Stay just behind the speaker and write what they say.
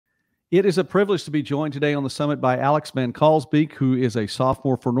It is a privilege to be joined today on the summit by Alex Kalsbeek, who is a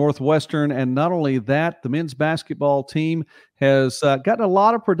sophomore for Northwestern. And not only that, the men's basketball team has gotten a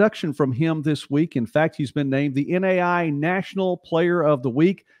lot of production from him this week. In fact, he's been named the NAIA National Player of the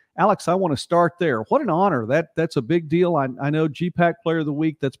Week. Alex, I want to start there. What an honor. That's a big deal. I know GPAC Player of the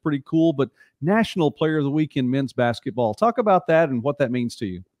Week, that's pretty cool, but National Player of the Week in men's basketball. Talk about that and what that means to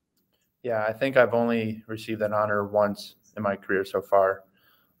you. Yeah, I think I've only received that honor once in my career so far.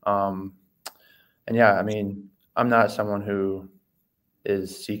 And yeah, I mean, I'm not someone who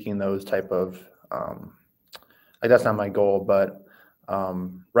is seeking those type of, that's not my goal, but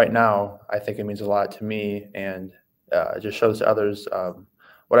right now I think it means a lot to me, and it just shows to others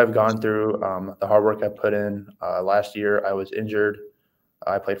what I've gone through, the hard work I put in. Last year I was injured.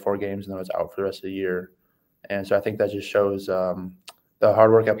 I played 4 games and then I was out for the rest of the year. And so I think that just shows the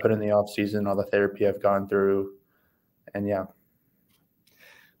hard work I put in the off season, all the therapy I've gone through, and yeah.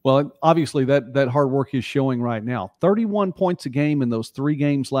 Well, obviously that hard work is showing right now. 31 points a game in those 3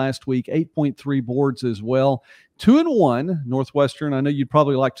 games last week, 8.3 boards as well. 2-1 Northwestern. I know you'd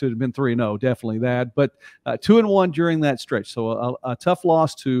probably like to have been 3-0, definitely that, but 2-1 during that stretch. So a tough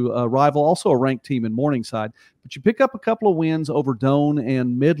loss to a rival, also a ranked team in Morningside. But you pick up a couple of wins over Doane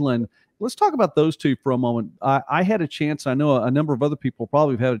and Midland. Let's talk about those two for a moment. I had a chance, I know a number of other people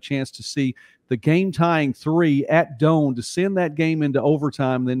probably have had a chance to see the game-tying 3 at Doane to send that game into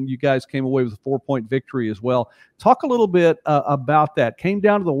overtime. Then you guys came away with a 4-point victory as well. Talk a little bit about that. Came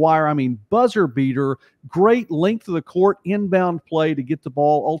down to the wire. I mean, buzzer beater, great length of the court, inbound play to get the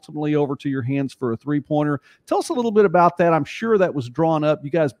ball ultimately over to your hands for a 3-pointer. Tell us a little bit about that. I'm sure that was drawn up. You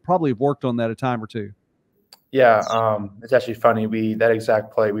guys probably have worked on that a time or two. Yeah, it's actually funny. That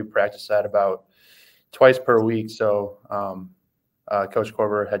exact play we practice that about twice per week. So Coach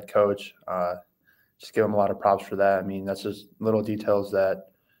Korver, head coach, just give him a lot of props for that. I mean, that's just little details that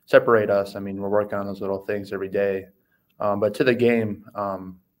separate us. I mean, we're working on those little things every day. But to the game,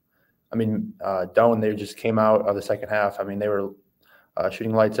 Doane, they just came out of the second half. I mean, they were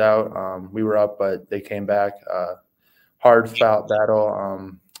shooting lights out. We were up, but they came back. Hard foul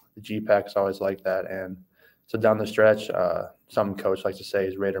battle. The GPAC is always like that. And so down the stretch, some coach likes to say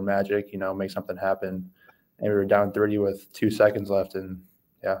is Raider magic, make something happen. And we were down 30 with 2 seconds left, and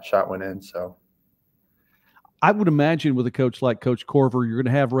yeah, shot went in. So I would imagine with a coach like Coach Korver, you're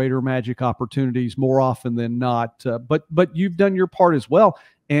going to have Raider magic opportunities more often than not. But you've done your part as well.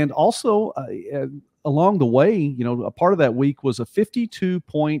 And also along the way, a part of that week was a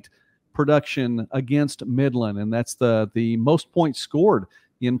 52-point production against Midland, and that's the most points scored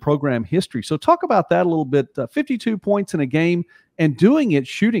in program history. So talk about that a little bit. 52 points in a game and doing it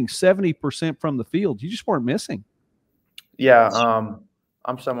shooting 70% from the field. You just weren't missing. Yeah,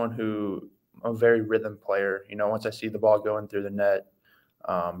 I'm someone who I'm a very rhythm player. Once I see the ball going through the net,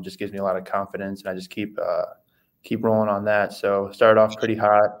 just gives me a lot of confidence, and I just keep rolling on that. So started off pretty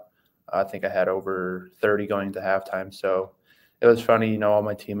hot. I think I had over 30 going into halftime. So it was funny, all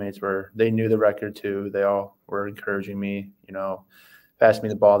my teammates they knew the record too. They all were encouraging me, passed me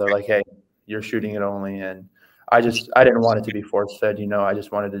the ball. They're like, hey, you're shooting it only. And I didn't want it to be force fed. I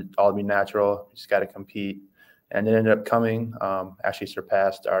just wanted it all to be natural. You just got to compete. And it ended up coming, actually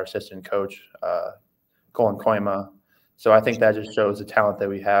surpassed our assistant coach, Colin Koima. So I think that just shows the talent that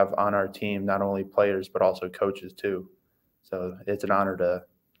we have on our team, not only players, but also coaches too. So it's an honor to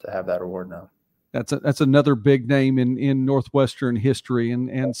have that award now. That's another big name in Northwestern history.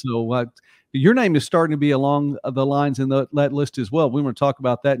 And so your name is starting to be along the lines in that list as well. We want to talk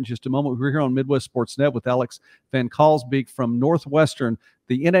about that in just a moment. We're here on Midwest Sports Net with Alex Kalsbeek from Northwestern,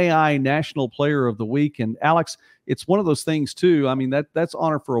 the NAIA National Player of the Week. And Alex, it's one of those things too. I mean, that's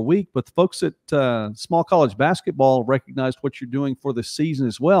honor for a week, but the folks at Small College Basketball recognized what you're doing for the season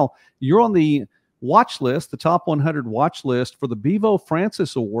as well. You're on the watch list, the top 100 watch list for the Bevo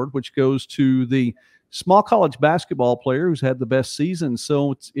Francis Award, which goes to the small college basketball player who's had the best season.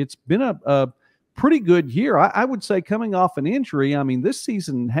 So it's been a pretty good year. I would say coming off an injury, I mean, this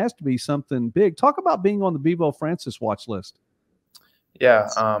season has to be something big. Talk about being on the Bevo Francis watch list. Yeah,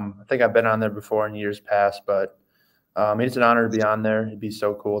 I think I've been on there before in years past, but it's an honor to be on there. It'd be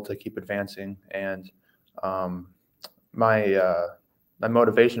so cool to keep advancing. And my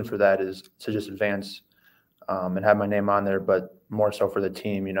motivation for that is to just advance and have my name on there, but more so for the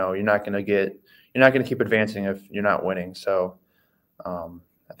team. You're not going to keep advancing if you're not winning. So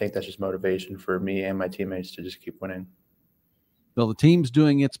I think that's just motivation for me and my teammates to just keep winning. Well, the team's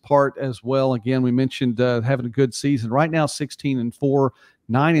doing its part as well. Again, we mentioned having a good season. Right now, 16-4,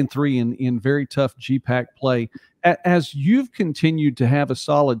 9-3 in very tough GPAC play. As you've continued to have a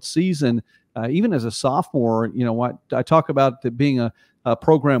solid season, even as a sophomore, I talk about it being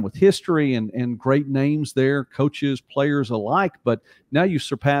program with history and great names there, coaches, players alike. But now you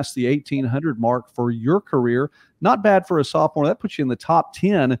surpassed the 1,800 mark for your career. Not bad for a sophomore. That puts you in the top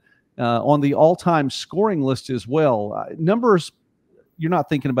 10 on the all-time scoring list as well. Numbers, you're not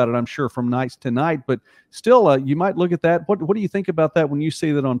thinking about it, I'm sure, from night to night, but still, you might look at that. What do you think about that when you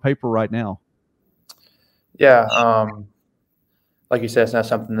see that on paper right now? Yeah, like you said, it's not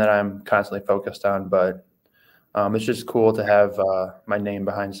something that I'm constantly focused on, but it's just cool to have my name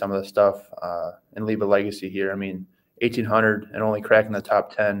behind some of the stuff and leave a legacy here. I mean, 1,800 and only cracking the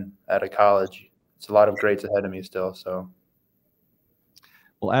top 10 at a college. It's a lot of greats ahead of me still. So,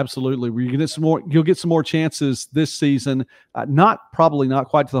 well, absolutely. You'll get some more chances this season. Probably not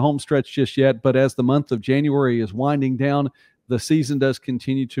quite to the home stretch just yet, but as the month of January is winding down, the season does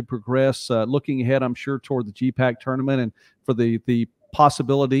continue to progress. Looking ahead, I'm sure, toward the GPAC tournament and for the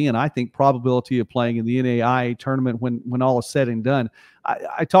possibility and I think probability of playing in the NAIA tournament when all is said and done.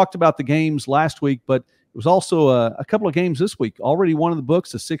 I talked about the games last week, but it was also a couple of games this week. Already one of the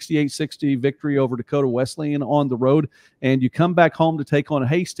books, a 68-60 victory over Dakota Wesleyan on the road, and you come back home to take on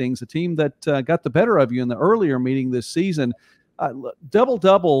Hastings, a team that got the better of you in the earlier meeting this season.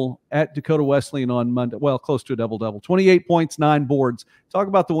 Double-double at Dakota Wesleyan on Monday. Well, close to a double-double. 28 points, 9 boards. Talk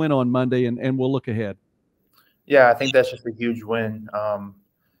about the win on Monday, and we'll look ahead. Yeah, I think that's just a huge win.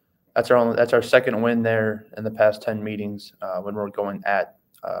 That's our second win there in the past 10 meetings when we're going at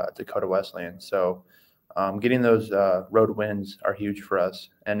Dakota Wesleyan. So getting those road wins are huge for us.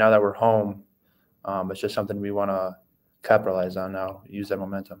 And now that we're home, it's just something we want to capitalize on now, use that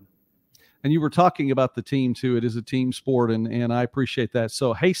momentum. And you were talking about the team, too. It is a team sport, and I appreciate that.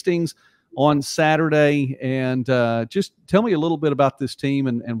 So Hastings on Saturday, and just tell me a little bit about this team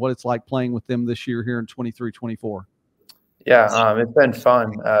and what it's like playing with them this year here in 23-24. Yeah, it's been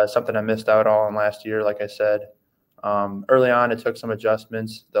fun. Something I missed out on last year, like I said. Early on, it took some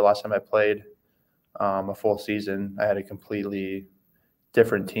adjustments. The last time I played a full season, I had a completely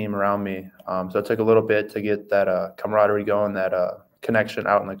different team around me. So it took a little bit to get that camaraderie going, that connection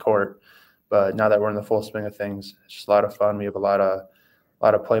out in the court. But now that we're in the full swing of things, it's just a lot of fun. We have a lot of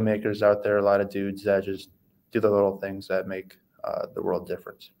playmakers out there, a lot of dudes that just do the little things that make the world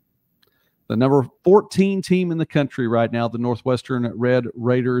difference. The number 14 team in the country right now, the Northwestern Red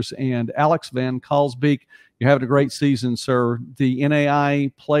Raiders, and Alex Van Kalsbeek. You're having a great season, sir. The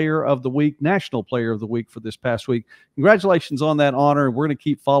NAIA Player of the Week, National Player of the Week for this past week. Congratulations on that honor. We're going to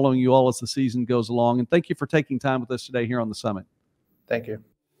keep following you all as the season goes along. And thank you for taking time with us today here on the Summit. Thank you.